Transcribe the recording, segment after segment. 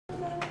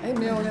Hey,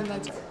 მეორე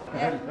ნაწილი.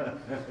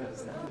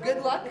 Good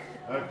luck.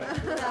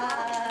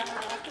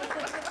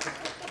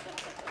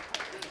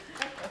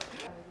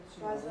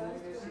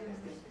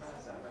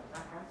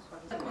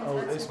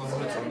 ეს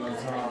მომეწონა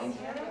ძალიან.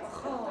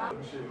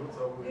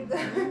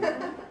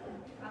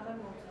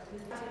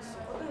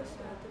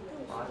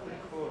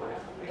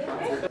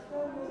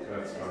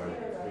 That's fine.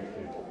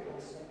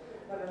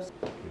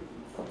 Thank you.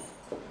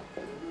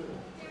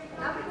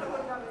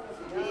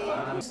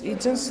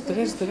 იძენს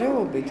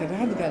დღესდღეობით,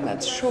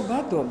 რადგანაც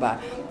შობადობა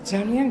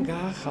ძალიან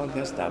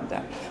გაახალგაზრდა.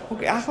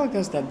 უკვე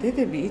ახალგაზრდა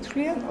დედები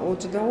ითვლიან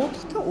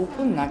 24 და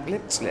უფრო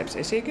ნაკლებ წლებს.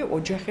 ესე იგი,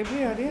 ოჯახები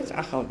არიან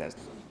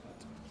ახალგაზრდა.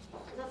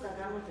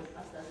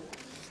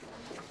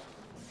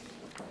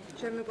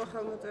 ჩემი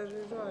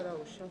სახელმოწერილი რო არა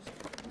უშავს.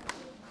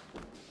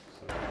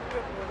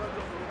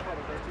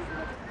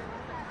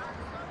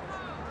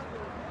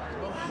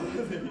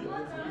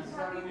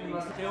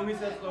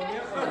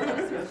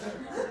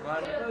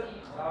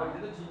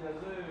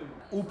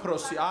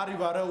 უფროსი არი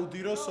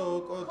ვარაუდიროს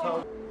თავ.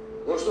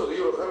 Ну что,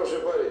 Юра, хороший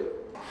парень.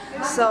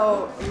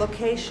 So,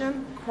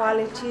 location,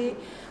 quality,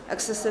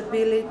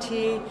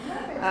 accessibility,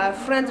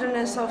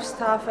 friendliness of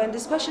staff, and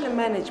especially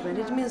management.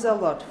 It means a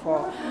lot for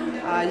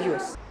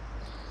youth.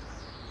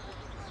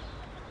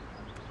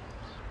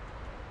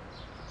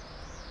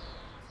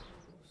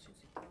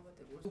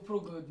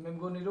 მე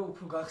მგონი რომ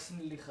უფრო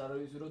გახსნილი ხარ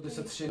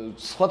როდესაც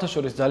სხვათა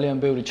შორის ძალიან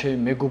ბევრი ჩემი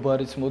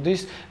მეგობარიც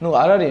მოდის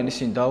არ არიან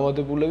ისინი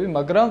დაავადებულები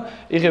მაგრამ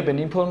იღებენ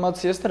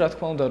ინფორმაციას და რა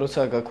თქმა უნდა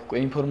როცა გაქვს უკვე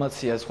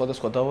ინფორმაცია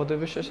სხვადასხვა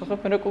დაავადების შესახებ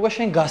მე როგორ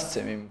შენ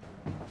გასცემ იმ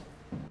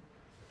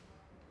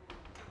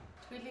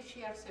თბილისში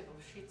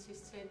არსებობს შიცის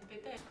ცენტრი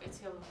და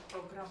სპეციალურ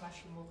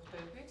პროგრამაში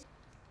მოხვდებით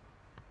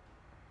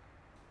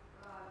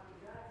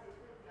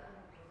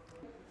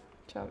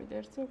ჩავიდე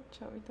ერთზე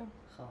ჩავიდა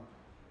ხა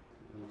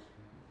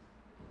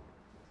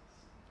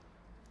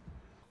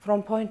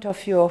From point of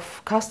view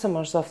of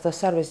customers of the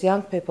service,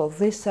 young people,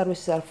 these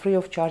services are free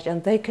of charge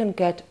and they can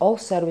get all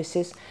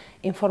services,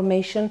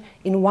 information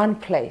in one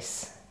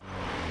place.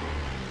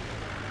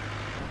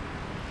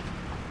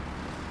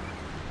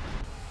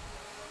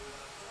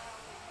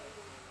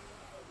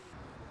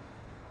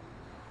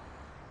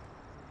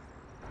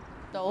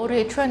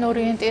 ჩვენ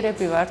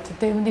ორიენტირები ვართ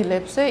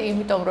დევნილებზე,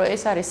 იმიტომ რომ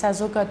ეს არის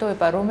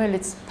საზოგადოება,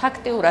 რომელიც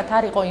ფაქტიურად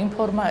არ იყო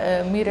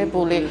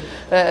ინფორმირებული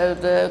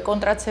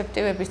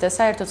კონტრაცეპტივების და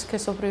საერთოდ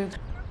სქესობრივი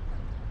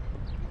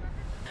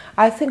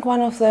I think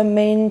one of the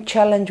main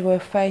challenges we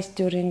faced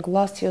during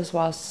last years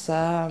was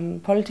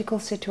political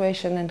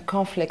situation and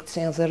conflicts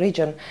in the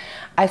region.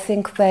 I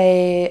think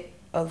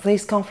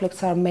these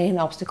conflicts are main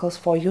obstacles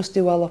for youth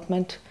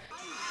development.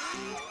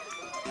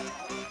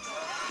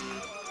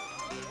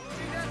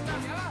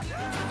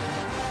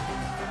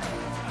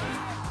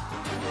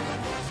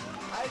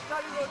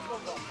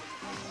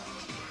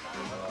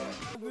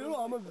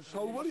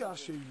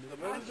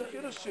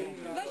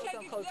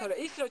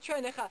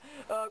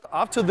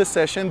 After the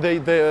session,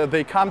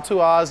 they come to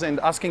us and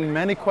asking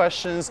many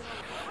questions,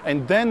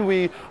 and then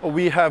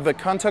we have a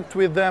contact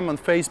with them on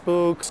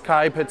Facebook,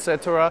 Skype,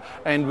 etc.,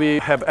 and we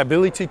have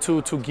ability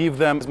to give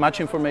them as much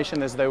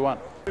information as they want.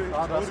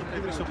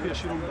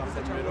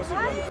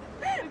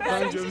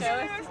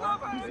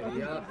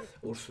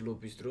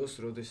 ორსულობის დროს,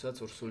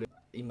 როდესაც ორსული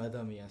იმ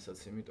ადამიანსაც,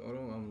 იმიტომ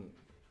რომ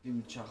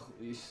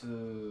ის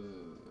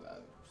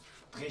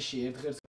დღეში ერთ-ერთ